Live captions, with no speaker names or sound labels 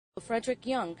Frederick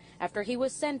Young after he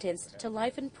was sentenced to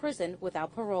life in prison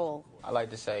without parole. I'd like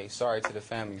to say sorry to the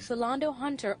families. Philando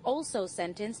Hunter also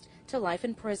sentenced to life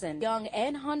in prison. Young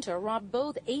and Hunter robbed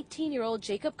both 18-year-old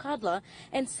Jacob Cudla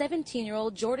and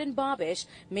 17-year-old Jordan Bobish,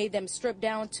 made them strip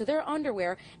down to their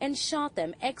underwear, and shot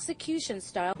them execution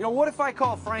style. You know, what if I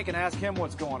call Frank and ask him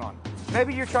what's going on?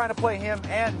 Maybe you're trying to play him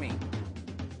and me.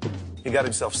 He got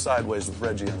himself sideways with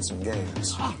Reggie on some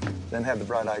games. Then had the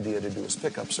bright idea to do his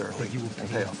pickups early and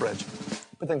pay off Reggie.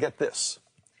 But then get this,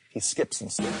 he skips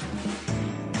instead.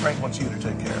 Frank wants you to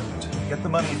take care of it. Get the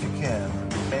money if you can.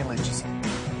 Mainly just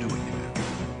do what you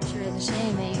do. Sure is a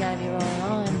shame that you gotta be rolling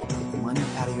on. Get the money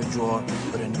out of your drawer,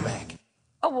 put it in the bank.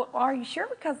 Oh, well, are you sure?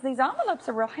 Because these envelopes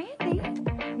are real handy.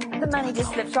 The money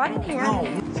just slips right in here. No.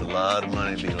 It's a lot of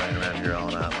money to be laying around here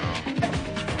all night long.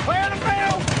 Clear the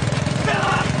field! Fill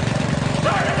up!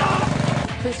 Start it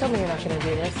off! Please tell me you're not gonna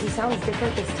do this. He sounds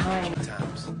different this time.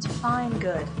 It's fine,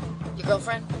 good. Your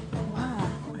girlfriend?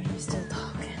 Wow, are you still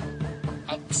talking?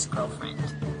 Ex-girlfriend.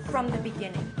 From the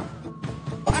beginning.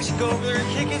 I should go over there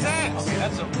and kick his ass. Okay,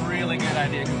 that's a really good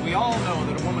idea, because we all know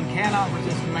that a woman cannot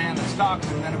resist a man that stalks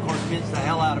her and then, of course, gets the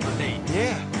hell out of her date.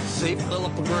 Yeah, see,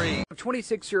 Philip agreed.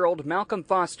 26-year-old Malcolm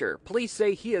Foster. Police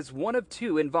say he is one of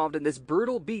two involved in this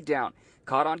brutal beatdown,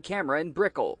 caught on camera in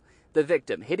Brickell. The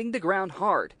victim hitting the ground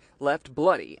hard, left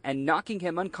bloody, and knocking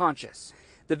him unconscious.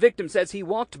 The victim says he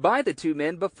walked by the two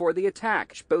men before the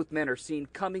attack. Both men are seen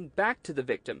coming back to the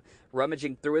victim,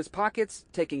 rummaging through his pockets,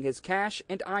 taking his cash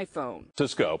and iPhone.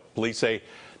 Cisco, police say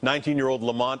 19-year-old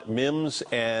Lamont Mims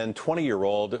and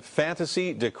 20-year-old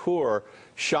Fantasy Decour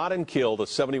shot and killed a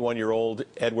 71-year-old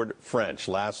Edward French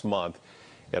last month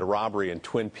at a robbery in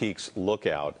Twin Peaks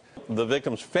Lookout. The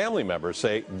victim's family members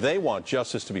say they want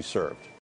justice to be served.